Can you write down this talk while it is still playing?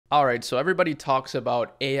All right, so everybody talks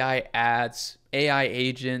about AI ads, AI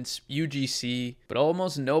agents, UGC, but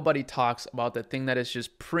almost nobody talks about the thing that is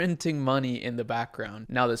just printing money in the background.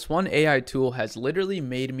 Now, this one AI tool has literally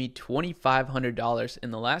made me $2,500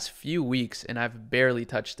 in the last few weeks, and I've barely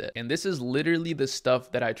touched it. And this is literally the stuff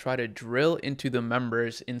that I try to drill into the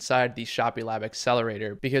members inside the Shopify Lab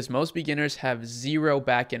Accelerator, because most beginners have zero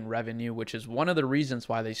backend revenue, which is one of the reasons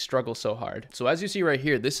why they struggle so hard. So as you see right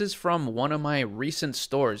here, this is from one of my recent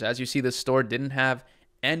stores. As you see, the store didn't have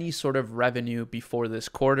any sort of revenue before this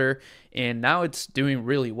quarter, and now it's doing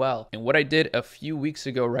really well. And what I did a few weeks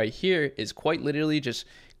ago right here is quite literally just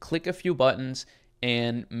click a few buttons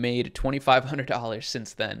and made $2,500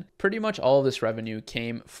 since then. Pretty much all of this revenue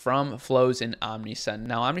came from flows in OmniSend.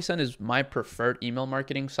 Now, OmniSend is my preferred email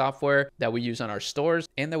marketing software that we use on our stores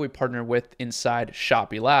and that we partner with inside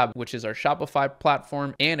Shopify Lab, which is our Shopify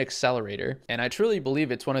platform and accelerator. And I truly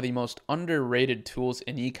believe it's one of the most underrated tools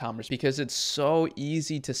in e-commerce because it's so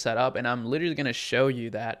easy to set up, and I'm literally gonna show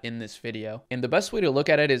you that in this video. And the best way to look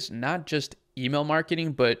at it is not just email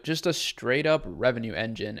marketing, but just a straight up revenue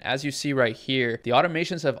engine. As you see right here, the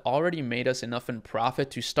automations have already made us enough in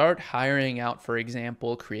profit to start hiring out, for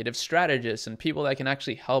example, creative strategists and people that can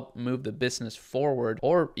actually help move the business forward,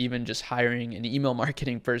 or even just hiring an email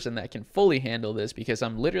marketing person that can fully handle this, because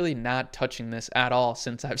I'm literally not touching this at all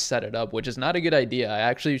since I've set it up, which is not a good idea. I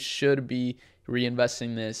actually should be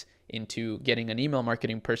reinvesting this into getting an email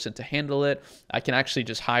marketing person to handle it. I can actually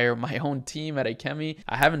just hire my own team at Ecommerce.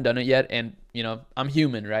 I haven't done it yet, and you know, I'm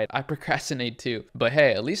human, right? I procrastinate too. But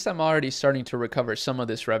hey, at least I'm already starting to recover some of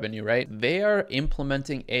this revenue, right? They are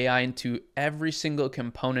implementing AI into every single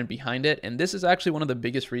component behind it, and this is actually one of the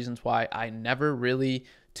biggest reasons why I never really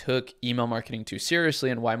took email marketing too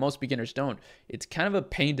seriously, and why most beginners don't. It's kind of a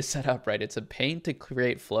pain to set up, right? It's a pain to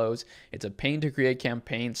create flows. It's a pain to create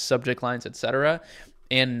campaigns, subject lines, etc.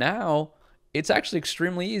 And now it's actually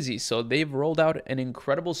extremely easy. So they've rolled out an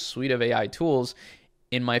incredible suite of AI tools.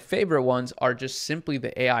 And my favorite ones are just simply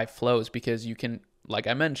the AI flows, because you can, like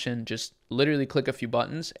I mentioned, just literally click a few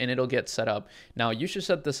buttons and it'll get set up. Now you should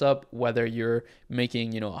set this up whether you're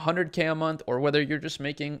making, 100K a month or whether you're just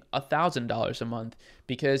making $1,000 a month,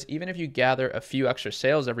 because even if you gather a few extra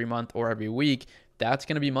sales every month or every week, that's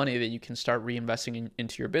going to be money that you can start reinvesting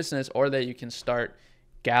into your business, or that you can start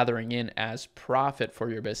gathering in as profit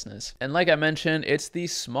for your business. And like I mentioned, it's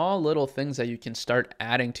these small little things that you can start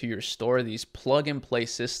adding to your store, these plug and play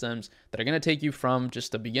systems that are going to take you from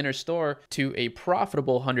just a beginner store to a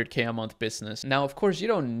profitable 100K a month business. Now, of course, you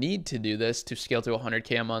don't need to do this to scale to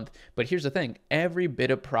 100K a month, but here's the thing, every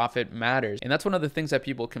bit of profit matters. And that's one of the things that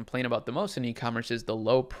people complain about the most in e-commerce is the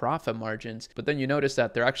low profit margins. But then you notice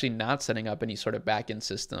that they're actually not setting up any sort of backend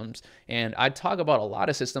systems. And I talk about a lot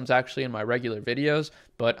of systems actually in my regular videos,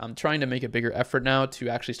 but I'm trying to make a bigger effort now to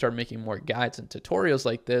actually start making more guides and tutorials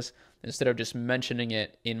like this, instead of just mentioning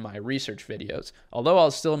it in my research videos. Although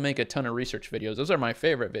I'll still make a ton of research videos. Those are my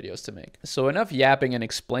favorite videos to make. So enough yapping and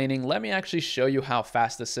explaining. Let me actually show you how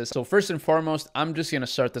fast this is. So first and foremost, I'm just gonna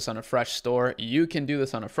start this on a fresh store. You can do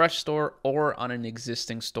this on a fresh store or on an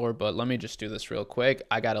existing store, but let me just do this real quick.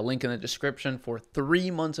 I got a link in the description for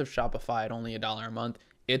 3 months of Shopify at only $1 a month.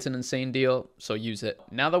 It's an insane deal, so use it.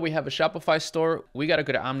 Now that we have a Shopify store, we gotta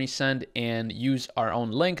go to OmniSend and use our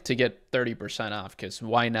own link to get 30% off, because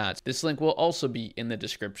why not? This link will also be in the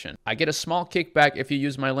description. I get a small kickback if you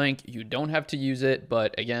use my link. You don't have to use it,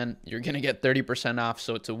 but again, you're gonna get 30% off,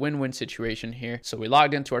 so it's a win-win situation here. So we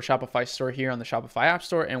logged into our Shopify store here on the Shopify App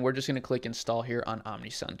Store, and we're just gonna click install here on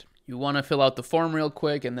OmniSend. You wanna fill out the form real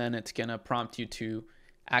quick, and then it's gonna prompt you to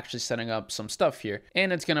actually setting up some stuff here,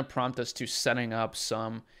 and it's going to prompt us to setting up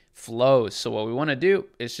some flows. So what we want to do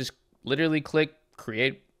is just literally click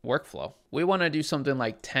create workflow. We want to do something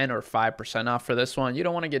like 10 or 5% off for this one. You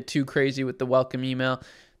don't want to get too crazy with the welcome email,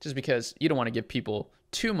 just because you don't want to give people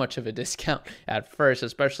too much of a discount at first,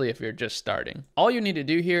 especially if you're just starting. All you need to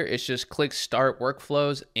do here is just click start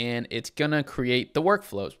workflows, and it's going to create the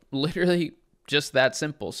workflows. Literally just that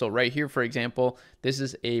simple. So right here, for example, this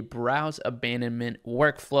is a browse abandonment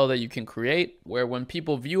workflow that you can create, where when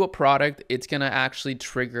people view a product, it's gonna actually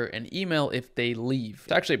trigger an email if they leave.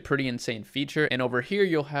 It's actually a pretty insane feature. And over here,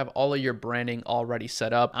 you'll have all of your branding already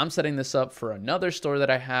set up. I'm setting this up for another store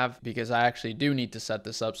that I have, because I actually do need to set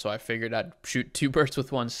this up. So I figured I'd shoot 2 birds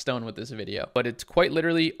with 1 stone with this video, but it's quite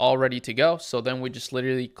literally all ready to go. So then we just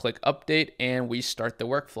literally click update and we start the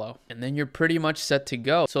workflow, and then you're pretty much set to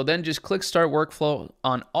go. So then just click start workflow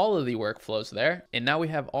on all of the workflows there. And now we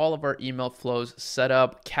have all of our email flows set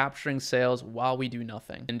up, capturing sales while we do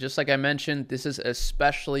nothing. And just like I mentioned, this is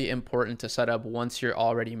especially important to set up once you're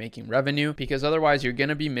already making revenue, because otherwise you're going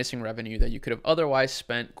to be missing revenue that you could have otherwise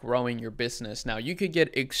spent growing your business. Now, you could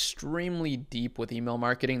get extremely deep with email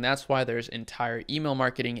marketing. That's why there's entire email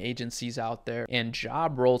marketing agencies out there and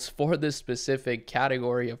job roles for this specific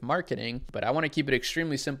category of marketing. But I want to keep it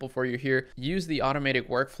extremely simple for you here. Use the automated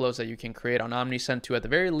workflows that you can create on Omnisend to at the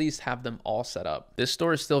very least have them all set up. This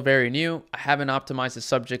store is still very new. I haven't optimized the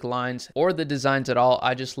subject lines or the designs at all.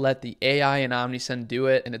 I just let the AI and Omnisend do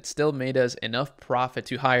it, and it still made us enough profit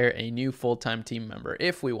to hire a new full-time team member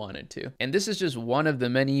if we wanted to. And this is just one of the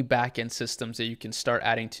many back-end systems that you can start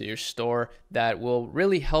adding to your store that will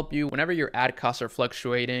really help you whenever your ad costs are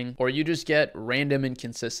fluctuating or you just get random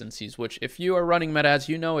inconsistencies, which if you are running meta ads,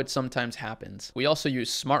 you know it sometimes happens. We also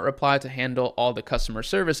use Smart Reply to handle all the customer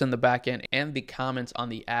service in the backend and the comments on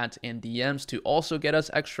the ads and DMs to also get us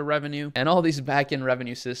extra revenue. And all these backend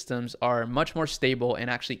revenue systems are much more stable and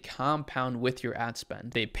actually compound with your ad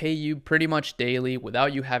spend. They pay you pretty much daily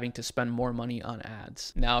without you having to spend more money on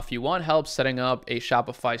ads. Now, if you want help setting up a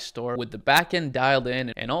Shopify store with the backend dialed in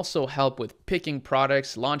and also help with picking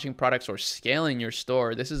products, launching products, or scaling your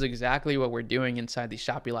store, this is exactly what we're doing inside the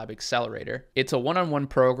Shopify Lab Accelerator. It's a one-on-one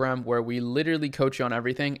program where we literally coach you on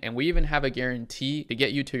everything, and we even have a guarantee to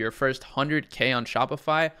get you to your first 100K on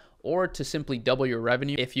Shopify, or to simply double your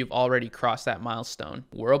revenue if you've already crossed that milestone.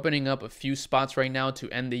 We're opening up a few spots right now to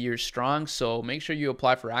end the year strong, so make sure you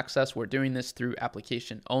apply for access. We're doing this through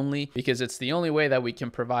application only because it's the only way that we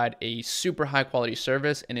can provide a super high quality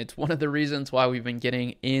service, and it's one of the reasons why we've been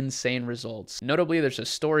getting insane results. Notably, there's a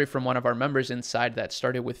story from one of our members inside that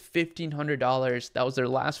started with $1,500. That was their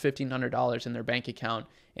last $1,500 in their bank account,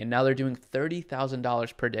 and now they're doing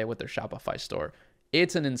 $30,000 per day with their Shopify store.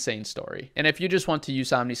 It's an insane story. And if you just want to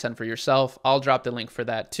use Omnisend for yourself, I'll drop the link for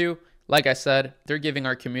that too. Like I said, they're giving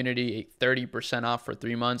our community a 30% off for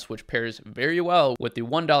 3 months, which pairs very well with the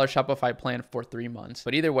 $1 Shopify plan for 3 months.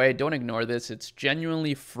 But either way, don't ignore this. It's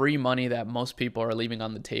genuinely free money that most people are leaving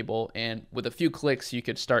on the table. And with a few clicks, you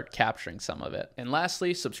could start capturing some of it. And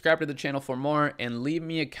lastly, subscribe to the channel for more and leave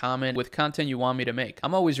me a comment with content you want me to make.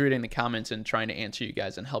 I'm always reading the comments and trying to answer you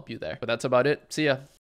guys and help you there. But that's about it. See ya.